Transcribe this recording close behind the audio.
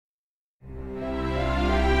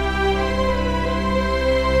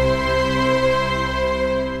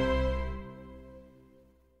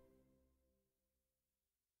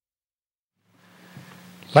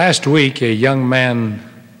Last week, a young man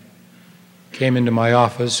came into my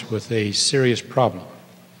office with a serious problem.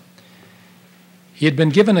 He had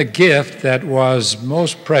been given a gift that was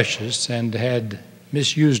most precious and had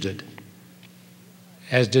misused it,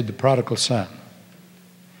 as did the Prodigal Son.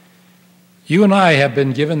 You and I have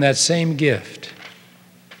been given that same gift.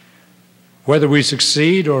 Whether we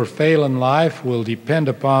succeed or fail in life will depend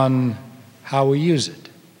upon how we use it.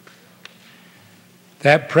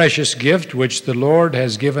 That precious gift which the Lord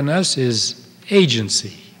has given us is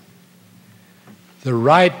agency, the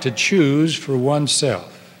right to choose for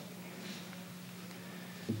oneself.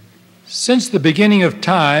 Since the beginning of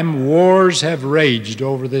time, wars have raged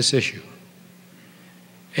over this issue.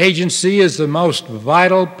 Agency is the most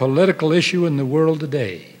vital political issue in the world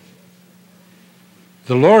today.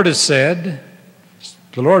 The Lord said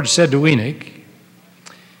to Enoch,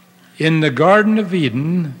 "In the Garden of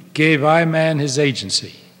Eden gave I man his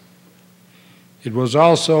agency." It was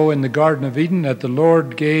also in the Garden of Eden that the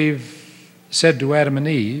Lord said to Adam and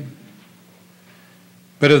Eve,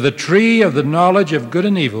 "But of the tree of the knowledge of good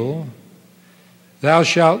and evil, thou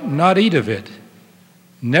shalt not eat of it.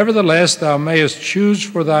 Nevertheless, thou mayest choose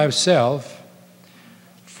for thyself,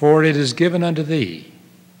 for it is given unto thee."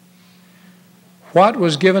 What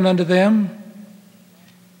was given unto them?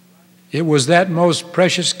 It was that most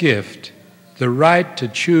precious gift, the right to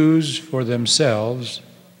choose for themselves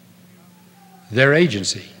their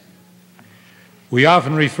agency. We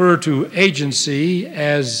often refer to agency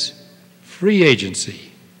as free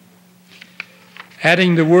agency.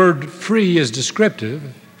 Adding the word free is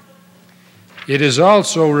descriptive. It is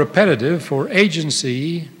also repetitive, for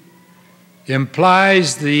agency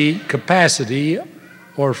implies the capacity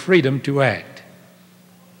or freedom to act.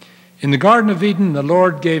 In the Garden of Eden, the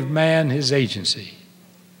Lord gave man his agency.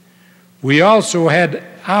 We also had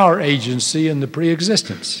our agency in the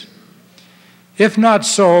pre-existence. If not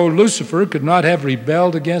so, Lucifer could not have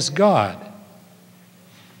rebelled against God,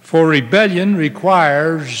 for rebellion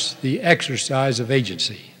requires the exercise of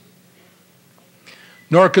agency.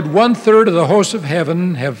 Nor could 1/3 of the hosts of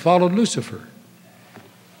heaven have followed Lucifer.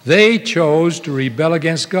 They chose to rebel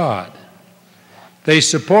against God. They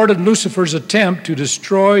supported Lucifer's attempt to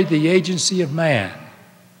destroy the agency of man.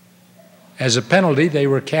 As a penalty, they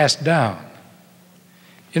were cast down.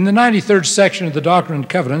 In the 93rd section of the Doctrine and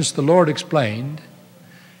Covenants, the Lord explained,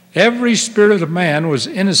 "Every spirit of man was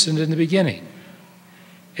innocent in the beginning,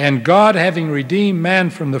 and God having redeemed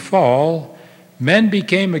man from the fall, men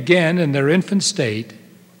became again in their infant state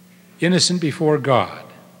innocent before God."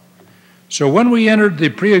 So when we entered the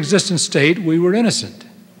pre-existent state, we were innocent.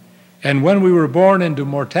 And when we were born into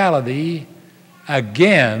mortality,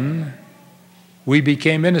 again, we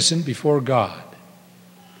became innocent before God.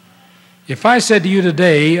 If I said to you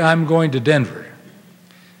today, "I'm going to Denver,"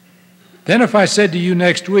 then if I said to you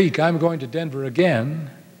next week, "I'm going to Denver again,"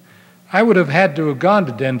 I would have had to have gone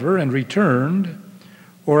to Denver and returned,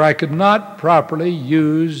 or I could not properly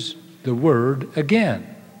use the word again.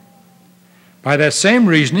 By that same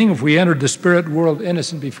reasoning, if we entered the spirit world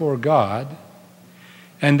innocent before God,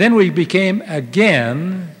 and then we became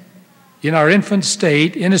again, in our infant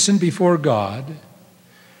state, innocent before God,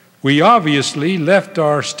 we obviously left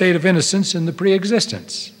our state of innocence in the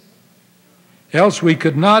pre-existence. Else we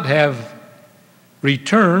could not have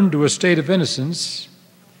returned to a state of innocence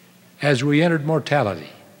as we entered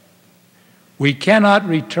mortality. We cannot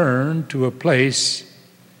return to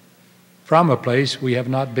from a place we have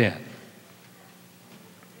not been.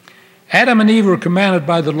 Adam and Eve were commanded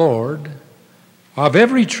by the Lord, "Of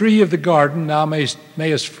every tree of the garden thou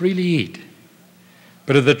mayest freely eat,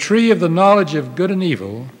 but of the tree of the knowledge of good and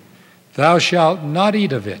evil thou shalt not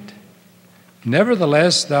eat of it.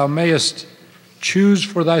 Nevertheless thou mayest choose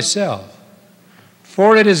for thyself,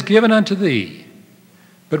 for it is given unto thee.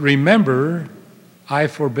 But remember, I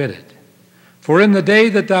forbid it. For in the day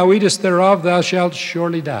that thou eatest thereof thou shalt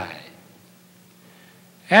surely die."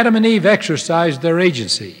 Adam and Eve exercised their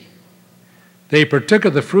agency. They partook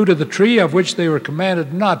of the fruit of the tree of which they were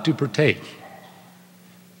commanded not to partake.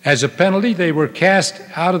 As a penalty, they were cast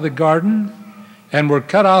out of the garden and were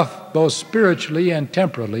cut off both spiritually and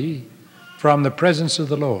temporally from the presence of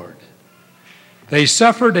the Lord. They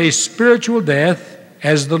suffered a spiritual death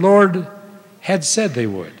as the Lord had said they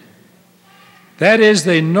would. That is,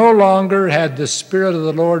 they no longer had the Spirit of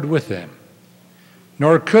the Lord with them,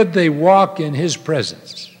 nor could they walk in His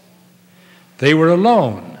presence. They were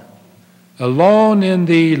alone in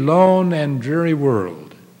the lone and dreary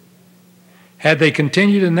world. Had they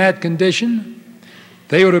continued in that condition,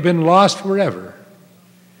 they would have been lost forever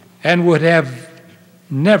and would have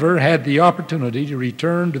never had the opportunity to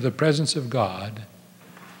return to the presence of God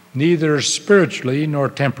neither spiritually nor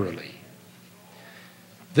temporally.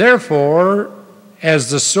 Therefore, as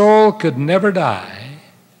the soul could never die,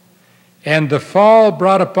 and the fall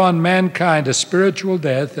brought upon mankind a spiritual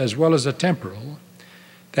death as well as a temporal,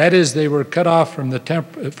 that is, they were cut off from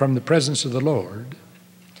the presence of the Lord,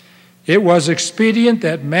 it was expedient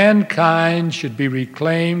that mankind should be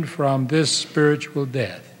reclaimed from this spiritual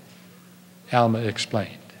death, Alma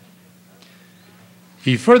explained.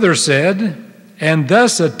 He further said, and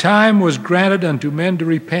thus a time was granted unto men to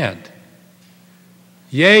repent,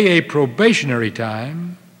 yea, a probationary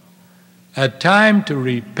time, a time to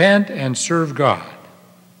repent and serve God.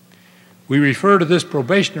 We refer to this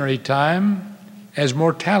probationary time as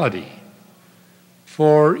mortality.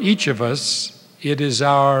 For each of us, it is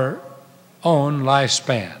our own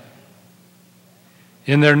lifespan.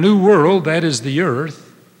 In their new world, that is the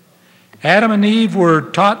earth, Adam and Eve were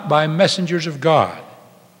taught by messengers of God.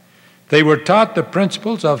 They were taught the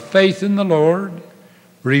principles of faith in the Lord,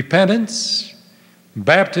 repentance,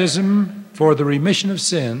 baptism for the remission of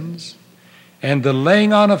sins, and the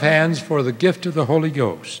laying on of hands for the gift of the Holy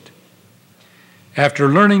Ghost. After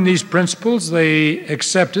learning these principles, they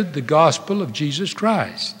accepted the gospel of Jesus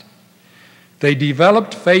Christ. They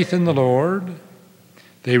developed faith in the Lord,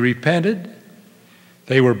 they repented,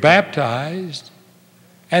 they were baptized,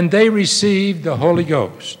 and they received the Holy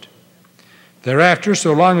Ghost. Thereafter,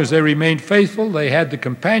 so long as they remained faithful, they had the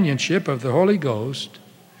companionship of the Holy Ghost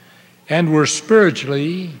and were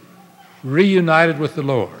spiritually reunited with the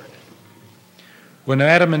Lord. When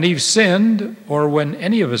Adam and Eve sinned, or when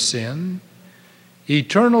any of us sin,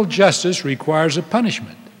 eternal justice requires a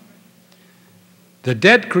punishment. The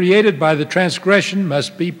debt created by the transgression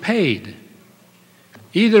must be paid.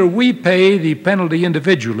 Either we pay the penalty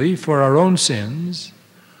individually for our own sins,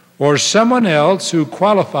 or someone else who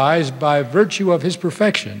qualifies by virtue of his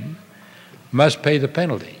perfection must pay the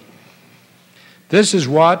penalty. This is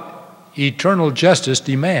what eternal justice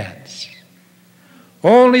demands.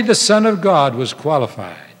 Only the Son of God was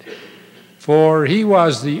qualified, for he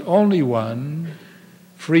was the only one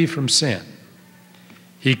free from sin.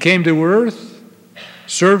 He came to earth,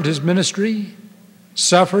 served his ministry,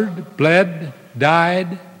 suffered, bled,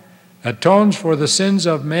 died, atones for the sins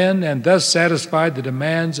of men, and thus satisfied the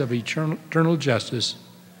demands of eternal justice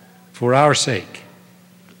for our sake.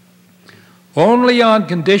 Only on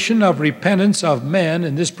condition of repentance of men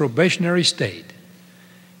in this probationary state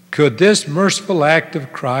could this merciful act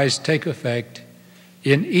of Christ take effect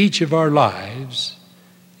in each of our lives,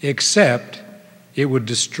 except it would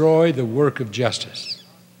destroy the work of justice.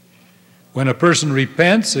 When a person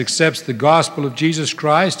repents, accepts the gospel of Jesus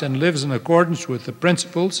Christ, and lives in accordance with the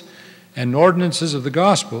principles and ordinances of the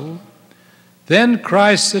gospel, then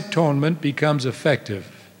Christ's atonement becomes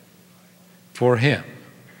effective for him.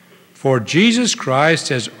 For Jesus Christ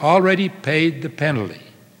has already paid the penalty.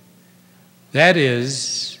 That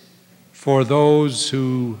is, for those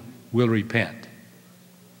who will repent.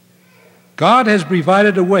 God has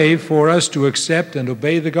provided a way for us to accept and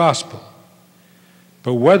obey the gospel.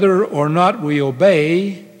 But whether or not we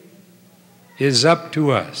obey is up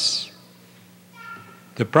to us.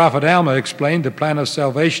 The prophet Alma explained the plan of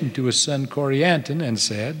salvation to his son Corianton and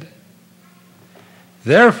said,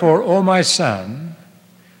 "Therefore, O my son,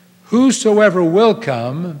 whosoever will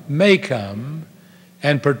come may come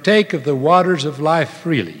and partake of the waters of life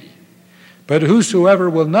freely. But whosoever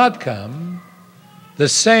will not come, the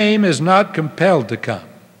same is not compelled to come.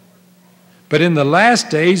 But in the last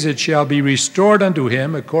days it shall be restored unto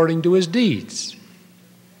him according to his deeds."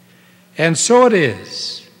 And so it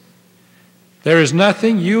is. There is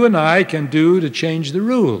nothing you and I can do to change the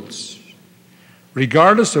rules.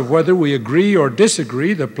 Regardless of whether we agree or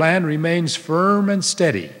disagree, the plan remains firm and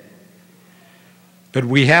steady. But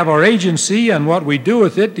we have our agency, and what we do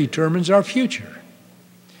with it determines our future.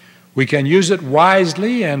 We can use it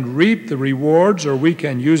wisely and reap the rewards, or we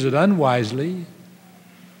can use it unwisely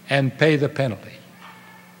and pay the penalty.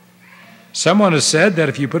 Someone has said that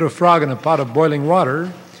if you put a frog in a pot of boiling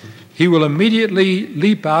water, he will immediately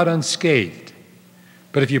leap out unscathed.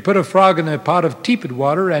 But if you put a frog in a pot of tepid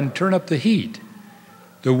water and turn up the heat,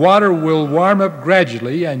 the water will warm up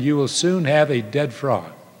gradually and you will soon have a dead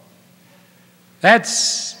frog.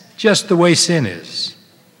 That's just the way sin is.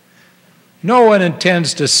 No one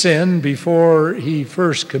intends to sin before he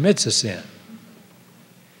first commits a sin.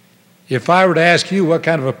 If I were to ask you what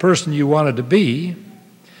kind of a person you wanted to be,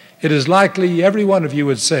 it is likely every one of you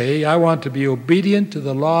would say, "I want to be obedient to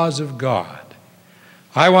the laws of God.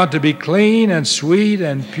 I want to be clean and sweet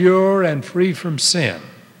and pure and free from sin."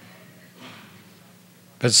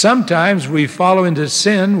 But sometimes we follow into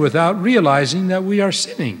sin without realizing that we are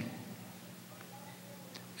sinning.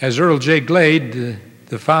 As Earl J. Glade,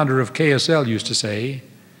 the founder of KSL, used to say,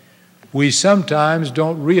 we sometimes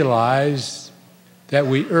don't realize that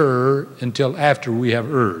we err until after we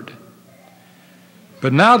have erred.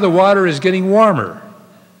 But now the water is getting warmer.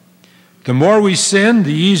 The more we sin,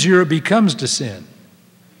 the easier it becomes to sin.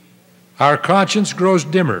 Our conscience grows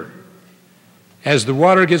dimmer. As the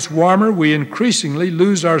water gets warmer, we increasingly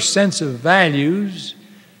lose our sense of values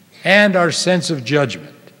and our sense of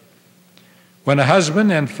judgment. When a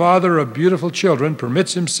husband and father of beautiful children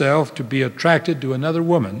permits himself to be attracted to another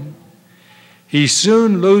woman, he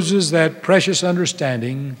soon loses that precious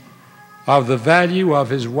understanding of the value of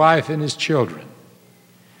his wife and his children.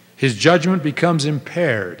 His judgment becomes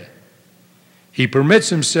impaired. He permits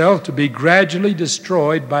himself to be gradually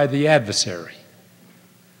destroyed by the adversary.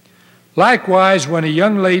 Likewise, when a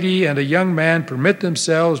young lady and a young man permit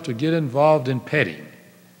themselves to get involved in petting,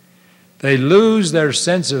 they lose their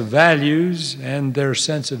sense of values and their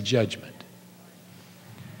sense of judgment.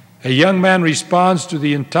 A young man responds to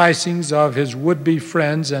the enticings of his would-be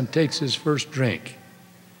friends and takes his first drink.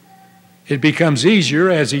 It becomes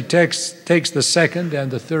easier as he takes the second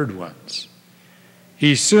and the third ones.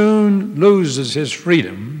 He soon loses his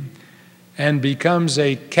freedom and becomes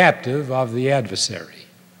a captive of the adversary.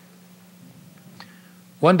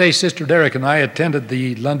 One day, Sister Derrick and I attended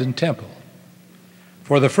the London Temple.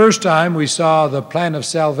 For the first time, we saw the plan of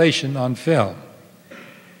salvation on film.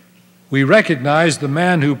 We recognized the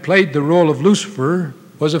man who played the role of Lucifer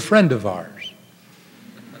was a friend of ours.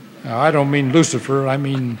 Now, I don't mean Lucifer, I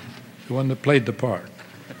mean the one that played the part.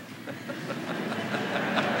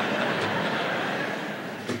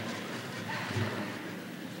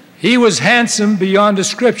 He was handsome beyond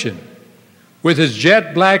description, with his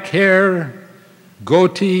jet black hair,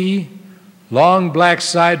 goatee, long black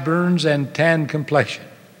sideburns, and tan complexion.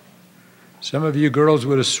 Some of you girls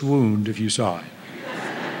would have swooned if you saw him.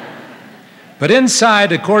 But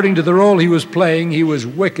inside, according to the role he was playing, he was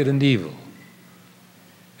wicked and evil.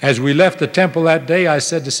 As we left the temple that day, I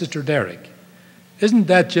said to Sister Derrick, isn't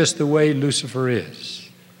that just the way Lucifer is?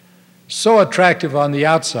 So attractive on the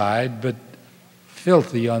outside, but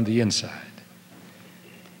filthy on the inside.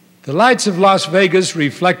 The lights of Las Vegas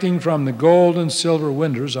reflecting from the gold and silver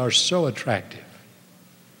windows are so attractive.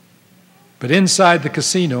 But inside the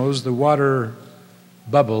casinos, the water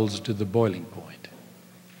bubbles to the boiling point.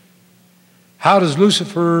 How does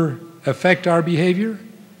Lucifer affect our behavior?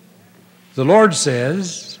 The Lord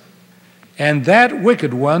says, and that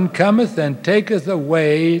wicked one cometh and taketh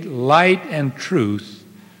away light and truth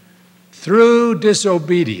through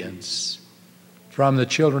disobedience from the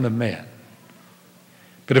children of men.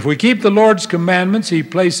 But if we keep the Lord's commandments, he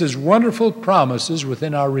places wonderful promises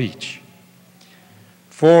within our reach.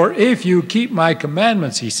 For if you keep my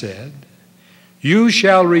commandments, he said, you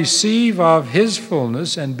shall receive of his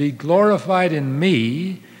fullness and be glorified in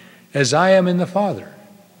me as I am in the Father.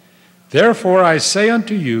 Therefore I say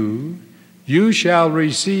unto you, you shall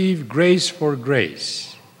receive grace for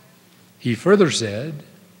grace. He further said,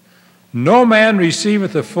 no man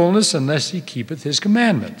receiveth the fullness unless he keepeth his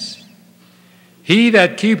commandments. He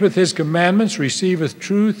that keepeth his commandments receiveth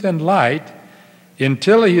truth and light,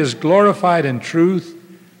 until he is glorified in truth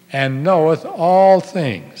and knoweth all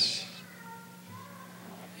things.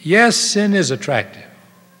 Yes, sin is attractive.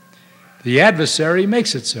 The adversary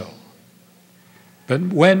makes it so. But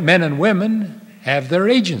when men and women have their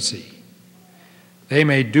agency, they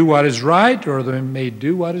may do what is right or they may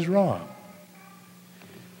do what is wrong.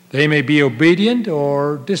 They may be obedient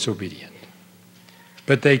or disobedient,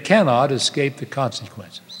 but they cannot escape the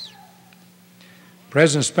consequences.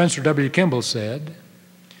 President Spencer W. Kimball said,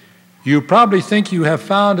 you probably think you have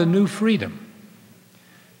found a new freedom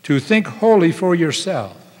to think wholly for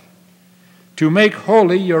yourself, to make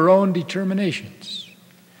holy your own determinations,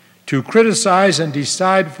 to criticize and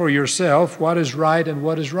decide for yourself what is right and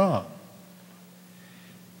what is wrong.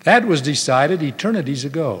 That was decided eternities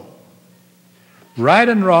ago. Right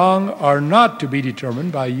and wrong are not to be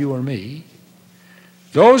determined by you or me.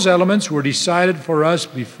 Those elements were decided for us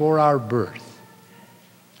before our birth.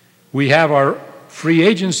 We have our free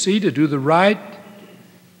agency to do the right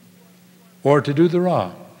or to do the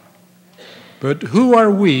wrong. But who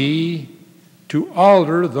are we to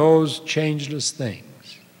alter those changeless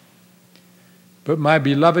things? But my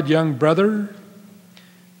beloved young brother,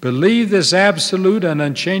 believe this absolute and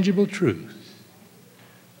unchangeable truth.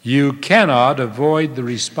 You cannot avoid the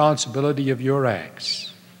responsibility of your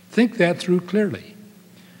acts. Think that through clearly.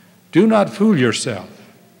 Do not fool yourself.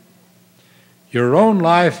 Your own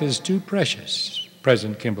life is too precious,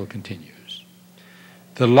 President Kimball continues.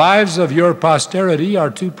 The lives of your posterity are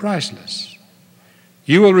too priceless.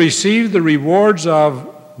 You will receive the rewards of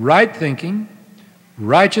right thinking,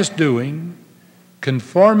 righteous doing,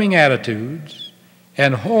 conforming attitudes,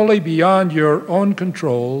 and wholly beyond your own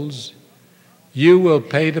controls, you will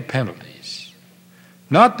pay the penalties.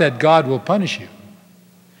 Not that God will punish you,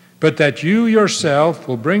 but that you yourself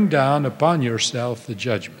will bring down upon yourself the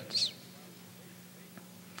judgments.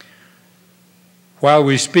 While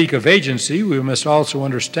we speak of agency, we must also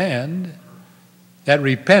understand that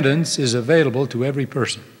repentance is available to every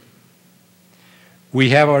person.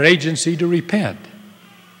 We have our agency to repent.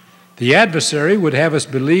 The adversary would have us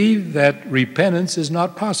believe that repentance is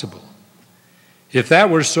not possible. If that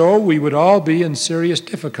were so, we would all be in serious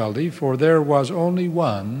difficulty, for there was only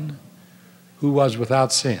one who was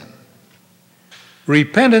without sin.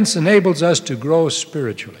 Repentance enables us to grow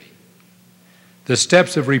spiritually. The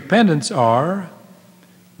steps of repentance are: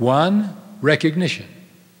 1, recognition;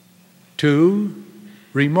 2,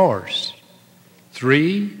 remorse;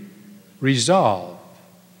 3, resolve;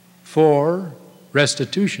 4,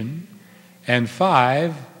 restitution; and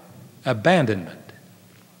 5, abandonment.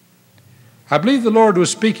 I believe the Lord was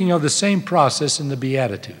speaking of the same process in the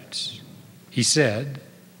Beatitudes. He said,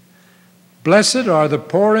 "Blessed are the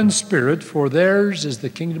poor in spirit, for theirs is the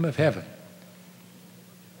kingdom of heaven."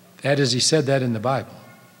 That is, he said that in the Bible.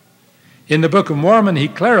 In the Book of Mormon, he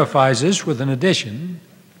clarifies this with an addition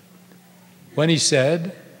when he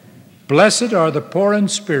said, "Blessed are the poor in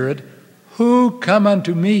spirit who come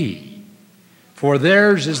unto me, for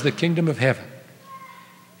theirs is the kingdom of heaven."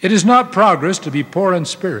 It is not progress to be poor in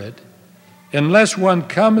spirit unless one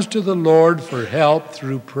comes to the Lord for help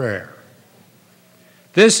through prayer.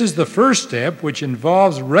 This is the first step, which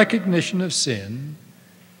involves recognition of sin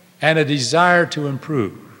and a desire to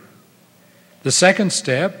improve. The second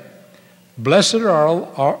step, blessed are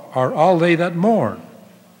all they that mourn,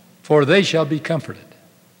 for they shall be comforted.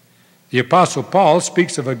 The Apostle Paul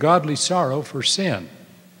speaks of a godly sorrow for sin.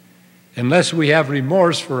 Unless we have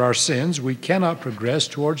remorse for our sins, we cannot progress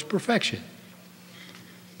towards perfection.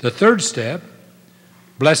 The third step,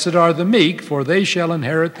 blessed are the meek, for they shall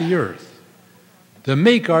inherit the earth. The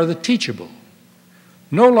meek are the teachable.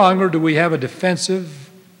 No longer do we have a defensive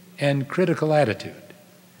and critical attitude.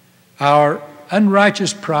 Our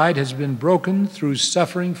unrighteous pride has been broken through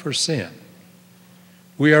suffering for sin.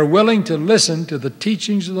 We are willing to listen to the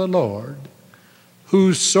teachings of the Lord,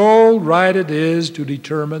 whose sole right it is to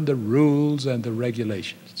determine the rules and the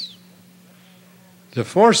regulations. The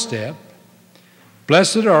fourth step,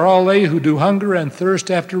 blessed are all they who do hunger and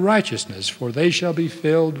thirst after righteousness, for they shall be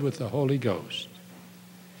filled with the Holy Ghost.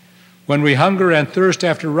 When we hunger and thirst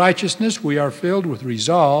after righteousness, we are filled with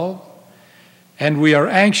resolve, and we are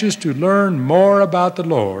anxious to learn more about the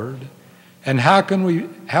Lord and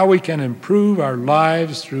how we can improve our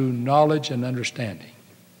lives through knowledge and understanding.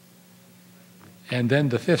 And then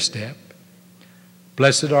the fifth step,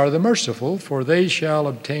 blessed are the merciful, for they shall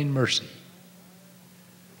obtain mercy.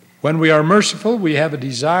 When we are merciful, we have a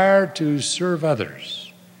desire to serve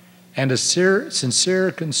others and a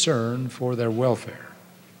sincere concern for their welfare.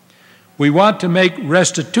 We want to make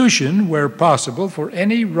restitution where possible for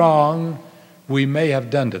any wrong we may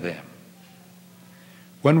have done to them.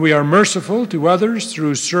 When we are merciful to others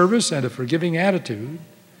through service and a forgiving attitude,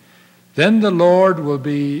 then the Lord will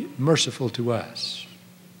be merciful to us.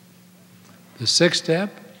 The sixth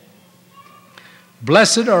step,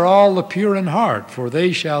 blessed are all the pure in heart, for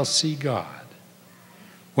they shall see God.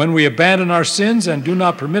 When we abandon our sins and do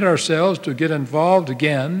not permit ourselves to get involved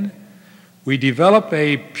again, we develop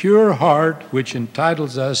a pure heart which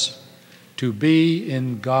entitles us to be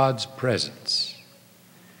in God's presence.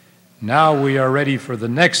 Now we are ready for the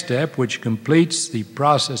next step, which completes the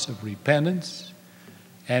process of repentance.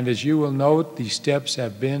 And as you will note, these steps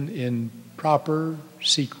have been in proper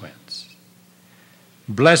sequence.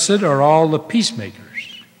 Blessed are all the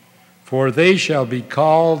peacemakers, for they shall be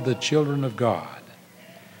called the children of God.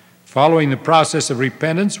 Following the process of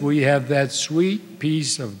repentance, we have that sweet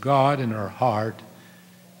peace of God in our heart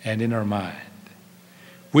and in our mind.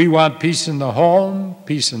 We want peace in the home,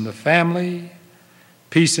 peace in the family,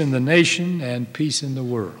 peace in the nation, and peace in the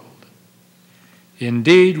world.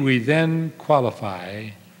 Indeed, we then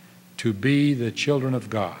qualify to be the children of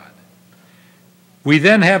God. We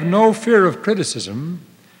then have no fear of criticism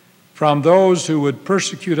from those who would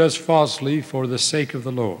persecute us falsely for the sake of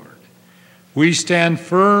the Lord. We stand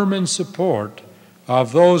firm in support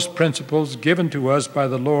of those principles given to us by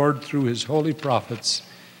the Lord through his holy prophets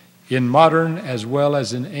in modern as well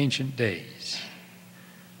as in ancient days.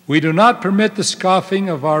 We do not permit the scoffing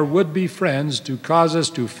of our would-be friends to cause us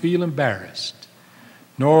to feel embarrassed,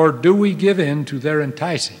 nor do we give in to their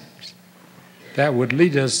enticings that would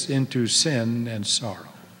lead us into sin and sorrow.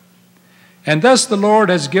 And thus the Lord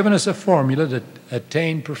has given us a formula to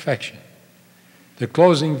attain perfection. The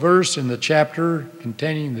closing verse in the chapter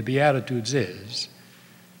containing the Beatitudes is,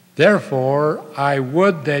 "Therefore I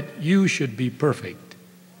would that you should be perfect,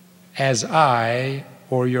 as I,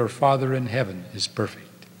 or your Father in heaven, is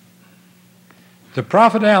perfect." The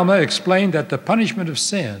prophet Alma explained that the punishment of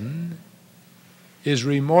sin is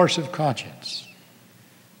remorse of conscience.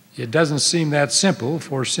 It doesn't seem that simple,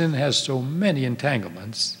 for sin has so many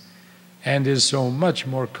entanglements and is so much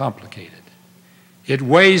more complicated. It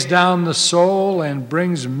weighs down the soul and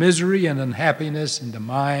brings misery and unhappiness in the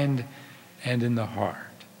mind and in the heart.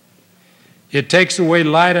 It takes away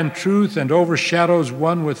light and truth and overshadows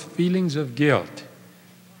one with feelings of guilt.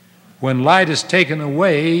 When light is taken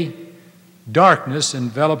away, darkness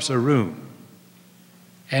envelops a room.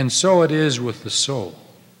 And so it is with the soul.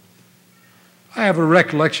 I have a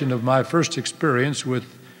recollection of my first experience with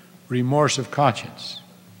remorse of conscience.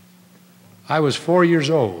 I was 4 years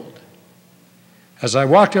old. As I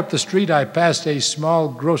walked up the street, I passed a small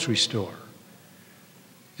grocery store.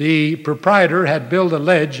 The proprietor had built a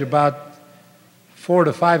ledge about 4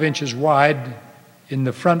 to 5 inches wide in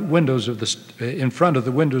the front windows of in front of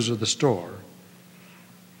the windows of the store.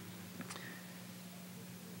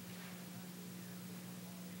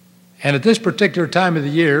 And at this particular time of the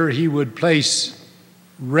year, he would place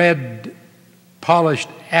red polished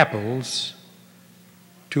apples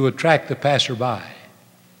to attract the passerby,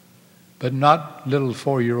 but not little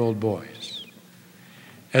 4-year-old boys.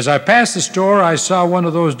 As I passed the store, I saw one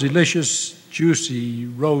of those delicious, juicy,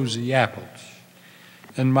 rosy apples,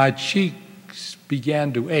 and my cheeks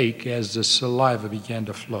began to ache as the saliva began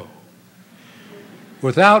to flow.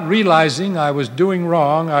 Without realizing I was doing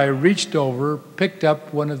wrong, I reached over, picked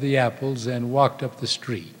up one of the apples, and walked up the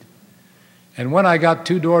street. And when I got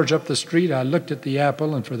 2 doors up the street, I looked at the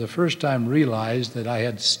apple and for the first time realized that I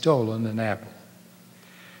had stolen an apple.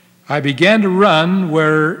 I began to run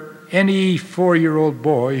where any 4-year-old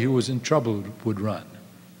boy who was in trouble would run.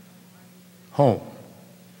 Home.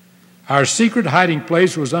 Our secret hiding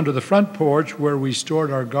place was under the front porch where we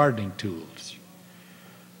stored our gardening tools.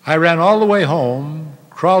 I ran all the way home,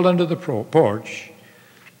 crawled under the porch,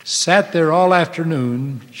 sat there all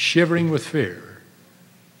afternoon, shivering with fear,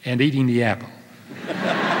 and eating the apple.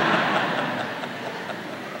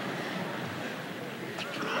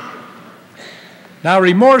 Now,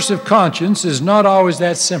 remorse of conscience is not always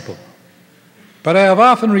that simple, but I have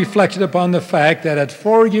often reflected upon the fact that at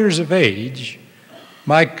 4 years of age,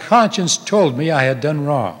 my conscience told me I had done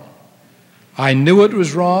wrong. I knew it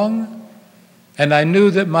was wrong, and I knew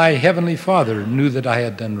that my Heavenly Father knew that I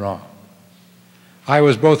had done wrong. I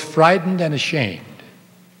was both frightened and ashamed.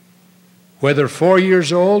 Whether 4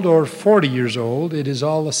 years old or 40 years old, it is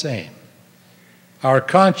all the same. Our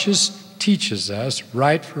conscience teaches us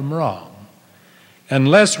right from wrong,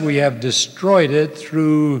 unless we have destroyed it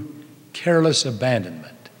through careless abandonment.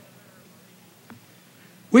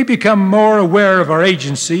 We become more aware of our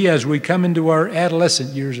agency as we come into our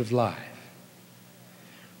adolescent years of life.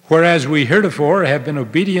 Whereas we heretofore have been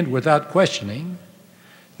obedient without questioning,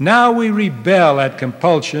 now we rebel at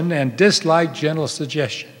compulsion and dislike gentle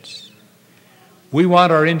suggestions. We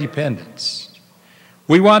want our independence.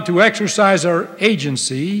 We want to exercise our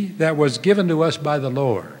agency that was given to us by the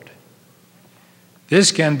Lord.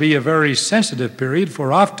 This can be a very sensitive period,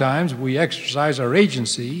 for oftentimes we exercise our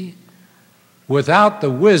agency without the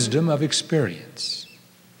wisdom of experience.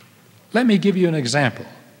 Let me give you an example.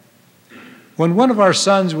 When one of our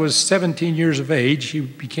sons was 17 years of age, he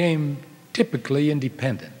became typically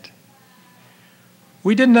independent.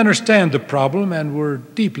 We didn't understand the problem and were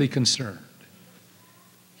deeply concerned.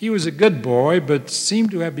 He was a good boy, but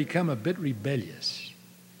seemed to have become a bit rebellious.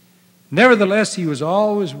 Nevertheless, he was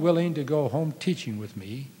always willing to go home teaching with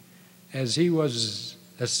me, as he was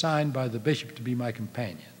assigned by the bishop to be my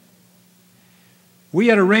companion. We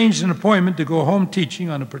had arranged an appointment to go home teaching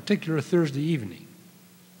on a particular Thursday evening.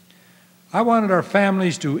 I wanted our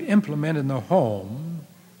families to implement in the home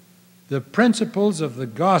the principles of the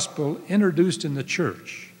gospel introduced in the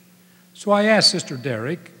church. So I asked Sister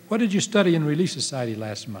Derrick, "What did you study in Relief Society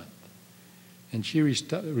last month?" And she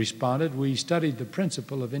responded, "We studied the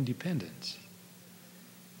principle of independence."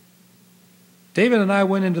 David and I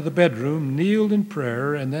went into the bedroom, kneeled in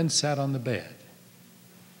prayer, and then sat on the bed.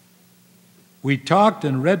 We talked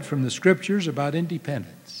and read from the scriptures about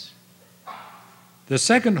independence. The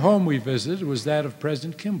second home we visited was that of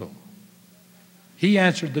President Kimball. He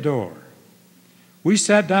answered the door. We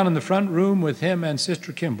sat down in the front room with him and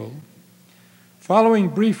Sister Kimball. Following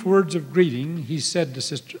brief words of greeting, I said to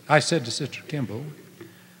Sister Kimball,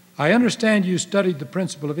 "I understand you studied the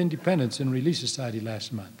principle of independence in Relief Society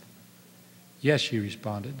last month." Yes, she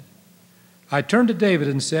responded. I turned to David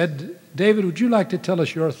and said, David, would you like to tell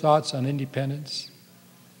us your thoughts on independence?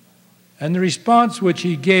 And the response which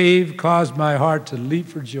he gave caused my heart to leap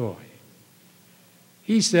for joy.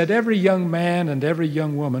 He said, every young man and every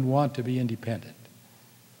young woman want to be independent.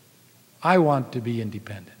 I want to be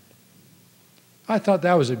independent. I thought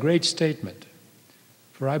that was a great statement,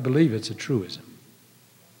 for I believe it's a truism.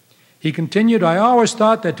 He continued, I always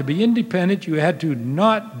thought that to be independent, you had to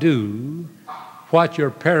not do what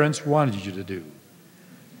your parents wanted you to do.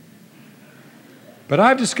 But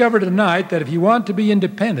I've discovered tonight that if you want to be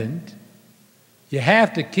independent, you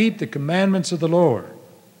have to keep the commandments of the Lord.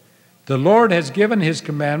 The Lord has given His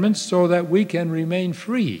commandments so that we can remain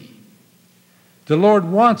free. The Lord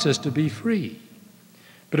wants us to be free.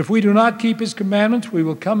 But if we do not keep His commandments, we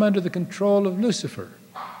will come under the control of Lucifer.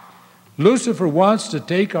 Lucifer wants to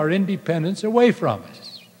take our independence away from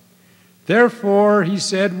us. Therefore, he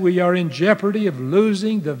said, we are in jeopardy of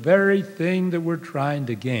losing the very thing that we're trying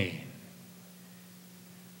to gain.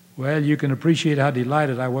 Well, you can appreciate how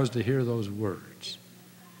delighted I was to hear those words.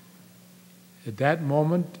 At that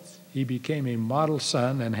moment, he became a model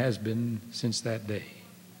son and has been since that day.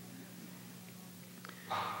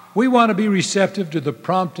 We want to be receptive to the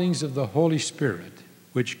promptings of the Holy Spirit,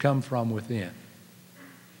 which come from within.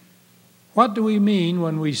 What do we mean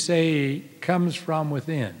when we say comes from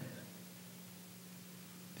within?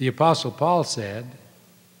 The Apostle Paul said,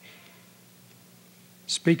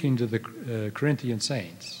 speaking to the Corinthian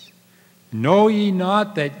saints, know ye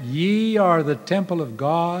not that ye are the temple of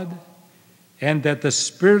God, and that the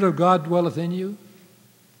Spirit of God dwelleth in you?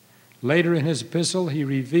 Later in his epistle, he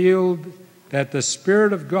revealed that the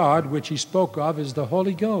Spirit of God, which he spoke of, is the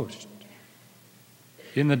Holy Ghost.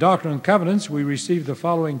 In the Doctrine and Covenants, we receive the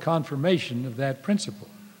following confirmation of that principle.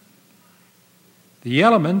 The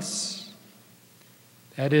elements,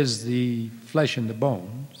 that is the flesh and the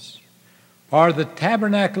bones, are the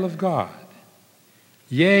tabernacle of God.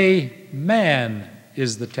 Yea, man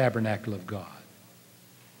is the tabernacle of God.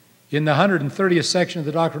 In the 130th section of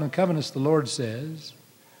the Doctrine and Covenants, the Lord says,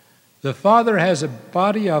 the Father has a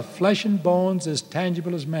body of flesh and bones as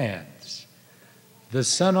tangible as man's, the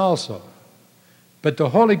Son also. But the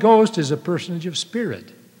Holy Ghost is a personage of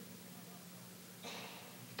spirit.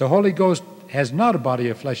 The Holy Ghost has not a body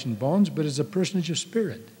of flesh and bones, but is a personage of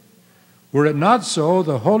spirit. Were it not so,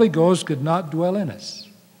 the Holy Ghost could not dwell in us.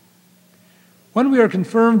 When we are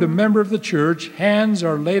confirmed a member of the church, hands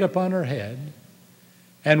are laid upon our head,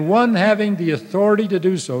 and one having the authority to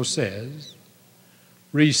do so says,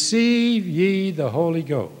 receive ye the Holy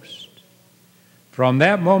Ghost. From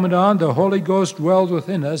that moment on, the Holy Ghost dwells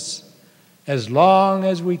within us as long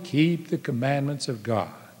as we keep the commandments of God.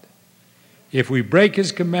 If we break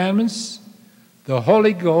His commandments, the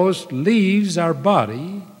Holy Ghost leaves our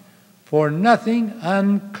body, for nothing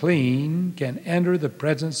unclean can enter the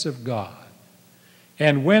presence of God.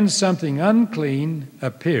 And when something unclean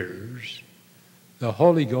appears, the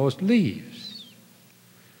Holy Ghost leaves.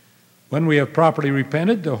 When we have properly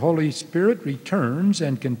repented, the Holy Spirit returns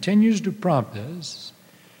and continues to prompt us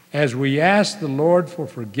as we ask the Lord for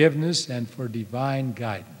forgiveness and for divine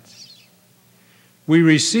guidance. We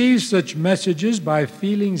receive such messages by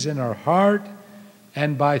feelings in our heart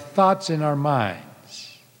and by thoughts in our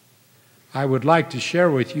minds. I would like to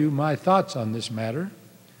share with you my thoughts on this matter,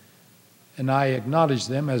 and I acknowledge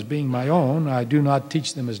them as being my own. I do not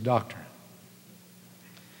teach them as doctrine.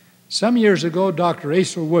 Some years ago, Dr.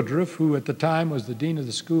 Asa Woodruff, who at the time was the Dean of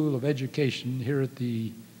the School of Education here at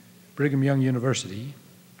the Brigham Young University,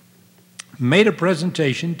 made a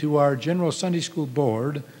presentation to our General Sunday School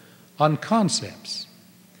Board on concepts.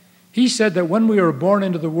 He said that when we are born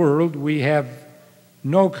into the world, we have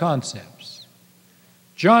no concepts.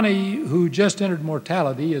 Johnny, who just entered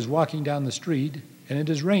mortality, is walking down the street, and it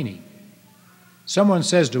is raining. Someone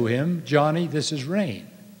says to him, Johnny, this is rain.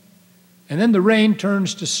 And then the rain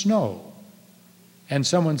turns to snow. And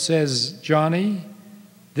someone says, Johnny,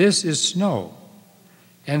 this is snow.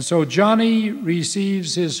 And so Johnny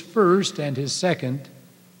receives his first and his second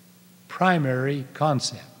primary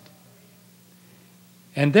concept.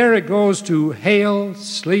 And there it goes to hail,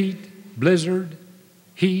 sleet, blizzard,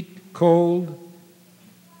 heat, cold,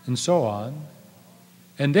 and so on.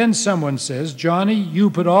 And then someone says, Johnny, you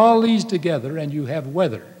put all these together and you have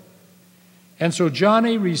weather. And so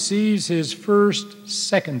Johnny receives his first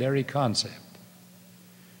secondary concept.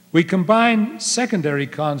 We combine secondary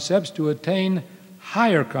concepts to attain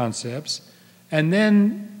higher concepts, and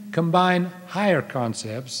then combine higher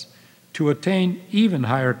concepts to attain even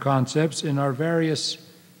higher concepts in our various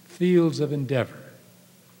fields of endeavor.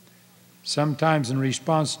 Sometimes in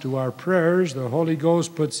response to our prayers, the Holy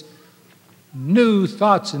Ghost puts new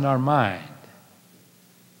thoughts in our mind.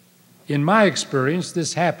 In my experience,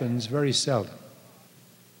 this happens very seldom.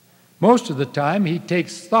 Most of the time, He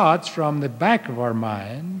takes thoughts from the back of our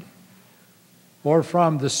mind or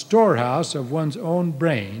from the storehouse of one's own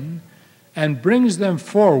brain and brings them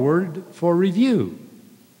forward for review.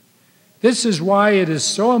 This is why it is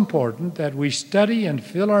so important that we study and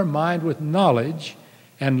fill our mind with knowledge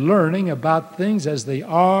and learning about things as they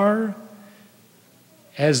are,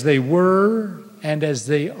 as they were, and as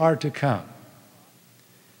they are to come.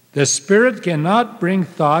 The Spirit cannot bring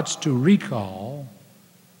thoughts to recall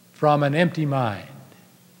from an empty mind.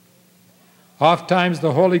 Oftentimes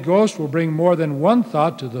the Holy Ghost will bring more than one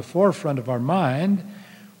thought to the forefront of our mind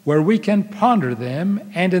where we can ponder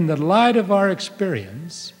them and in the light of our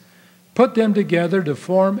experience put them together to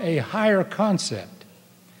form a higher concept.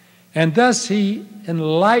 And thus He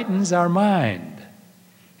enlightens our mind,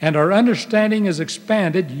 and our understanding is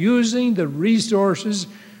expanded using the resources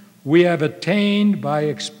we have attained by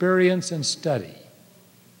experience and study.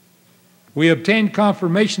 We obtain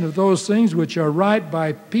confirmation of those things which are right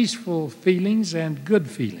by peaceful feelings and good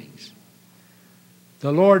feelings.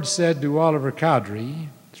 The Lord said to Oliver Cowdery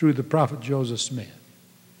through the prophet Joseph Smith,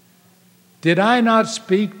 "Did I not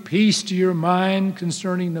speak peace to your mind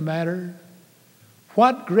concerning the matter?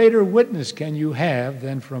 What greater witness can you have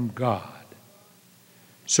than from God?"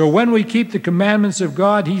 So when we keep the commandments of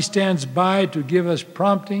God, He stands by to give us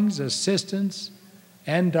promptings, assistance,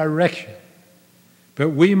 and direction.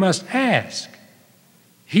 But we must ask.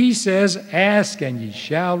 He says, "Ask and ye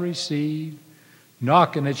shall receive,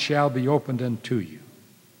 knock and it shall be opened unto you."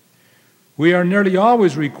 We are nearly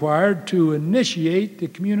always required to initiate the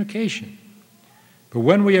communication. But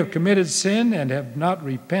when we have committed sin and have not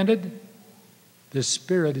repented, the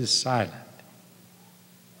Spirit is silent.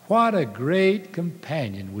 What a great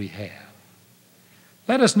companion we have.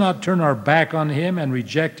 Let us not turn our back on Him and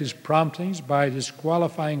reject His promptings by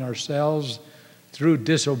disqualifying ourselves through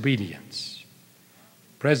disobedience.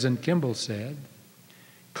 President Kimball said,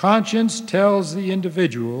 "Conscience tells the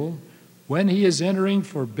individual when he is entering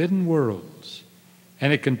forbidden worlds,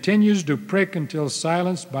 and it continues to prick until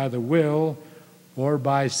silenced by the will or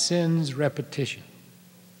by sin's repetition.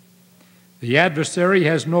 The adversary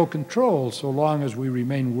has no control so long as we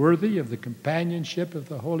remain worthy of the companionship of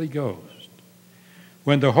the Holy Ghost.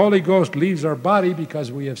 When the Holy Ghost leaves our body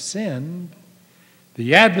because we have sinned,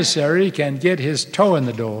 the adversary can get his toe in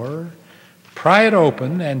the door, pry it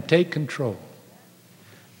open, and take control.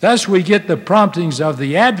 Thus we get the promptings of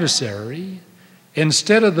the adversary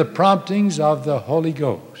instead of the promptings of the Holy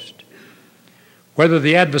Ghost. Whether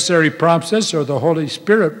the adversary prompts us or the Holy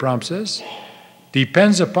Spirit prompts us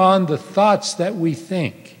depends upon the thoughts that we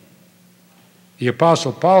think. The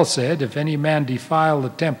Apostle Paul said, "If any man defile the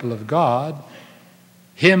temple of God,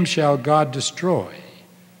 him shall God destroy."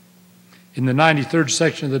 In the 93rd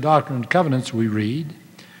section of the Doctrine and Covenants we read,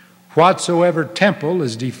 "Whatsoever temple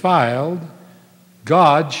is defiled,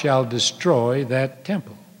 God shall destroy that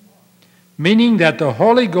temple," meaning that the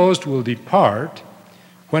Holy Ghost will depart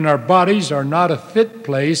when our bodies are not a fit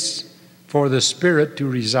place for the Spirit to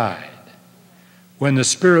reside. When the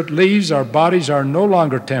Spirit leaves, our bodies are no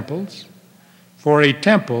longer temples, for a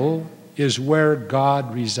temple is where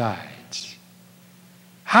God resides.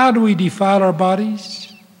 How do we defile our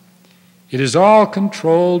bodies? It is all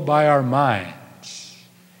controlled by our minds.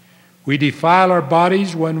 We defile our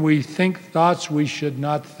bodies when we think thoughts we should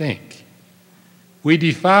not think. We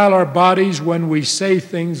defile our bodies when we say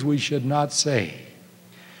things we should not say.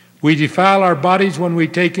 We defile our bodies when we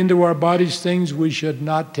take into our bodies things we should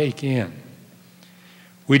not take in.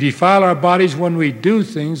 We defile our bodies when we do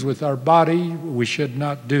things with our body we should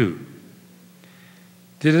not do.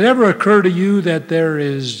 Did it ever occur to you that there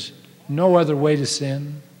is no other way to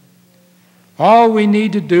sin? All we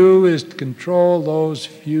need to do is to control those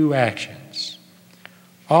few actions,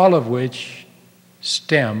 all of which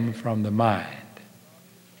stem from the mind.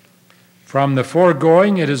 From the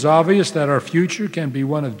foregoing, it is obvious that our future can be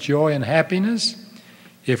one of joy and happiness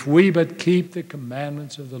if we but keep the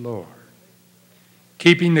commandments of the Lord.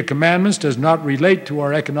 Keeping the commandments does not relate to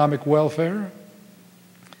our economic welfare.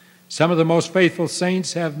 Some of the most faithful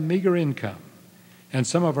saints have meager income, and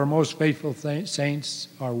some of our most faithful saints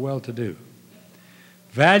are well-to-do.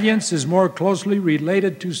 Valiance is more closely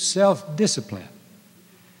related to self-discipline.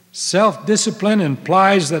 Self-discipline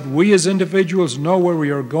implies that we as individuals know where we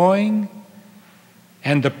are going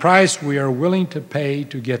and the price we are willing to pay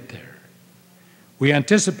to get there. We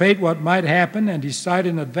anticipate what might happen and decide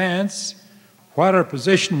in advance what our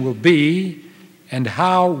position will be and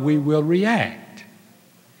how we will react.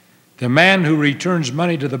 The man who returns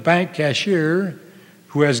money to the bank cashier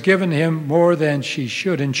who has given him more than she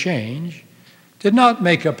should in change, did not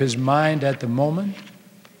make up his mind at the moment.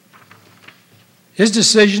 His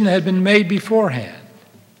decision had been made beforehand.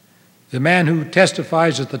 The man who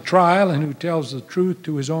testifies at the trial and who tells the truth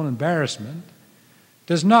to his own embarrassment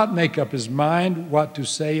does not make up his mind what to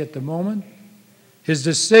say at the moment. His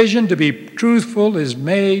decision to be truthful is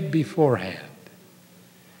made beforehand.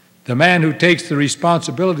 The man who takes the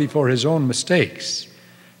responsibility for his own mistakes,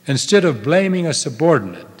 instead of blaming a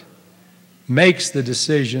subordinate, makes the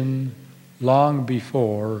decision long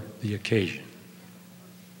before the occasion.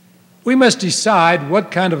 We must decide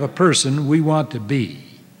what kind of a person we want to be,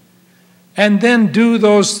 and then do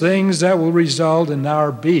those things that will result in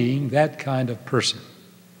our being that kind of person.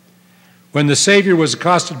 When the Savior was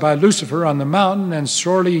accosted by Lucifer on the mountain and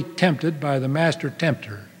sorely tempted by the master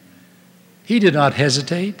tempter, he did not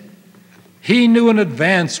hesitate. He knew in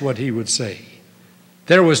advance what he would say.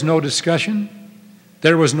 There was no discussion.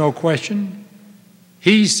 There was no question.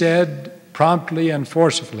 He said promptly and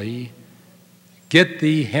forcefully, "Get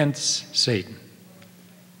thee hence, Satan."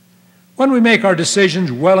 When we make our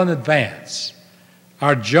decisions well in advance,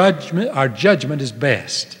 our judgment is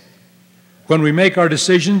best. When we make our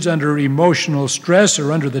decisions under emotional stress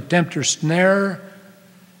or under the tempter's snare,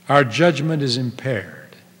 our judgment is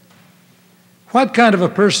impaired. What kind of a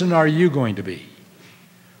person are you going to be?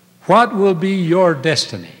 What will be your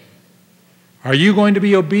destiny? Are you going to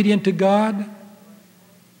be obedient to God,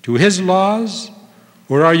 to His laws,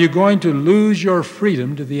 or are you going to lose your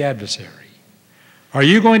freedom to the adversary? Are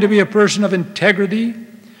you going to be a person of integrity,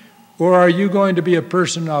 or are you going to be a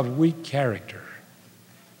person of weak character?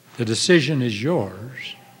 The decision is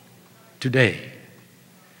yours today.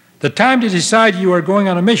 The time to decide you are going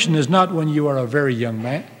on a mission is not when you are a very young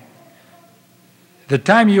man. The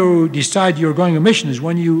time you decide you are going on a mission is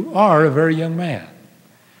when you are a very young man.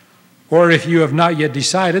 Or if you have not yet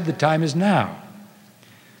decided, the time is now.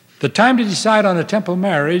 The time to decide on a temple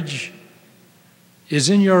marriage is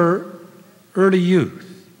in your early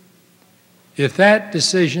youth. If that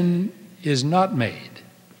decision is not made,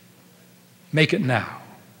 make it now.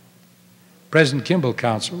 President Kimball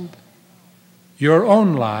counseled, "Your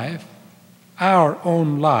own life, our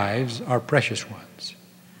own lives are precious ones.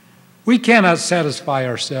 We cannot satisfy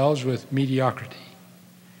ourselves with mediocrity.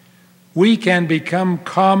 We can become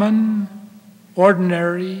common,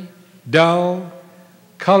 ordinary, dull,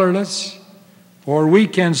 colorless, or we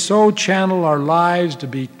can so channel our lives to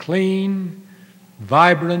be clean,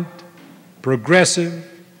 vibrant,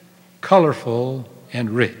 progressive, colorful, and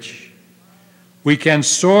rich. We can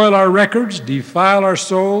soil our records, defile our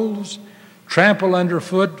souls, trample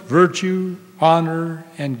underfoot virtue, honor,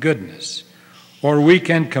 and goodness, or we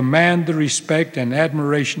can command the respect and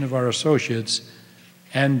admiration of our associates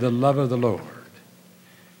and the love of the Lord.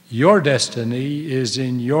 Your destiny is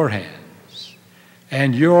in your hands,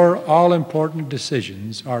 and your all-important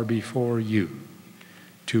decisions are before you,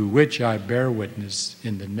 to which I bear witness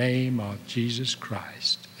in the name of Jesus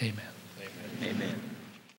Christ. Amen. Amen. Amen.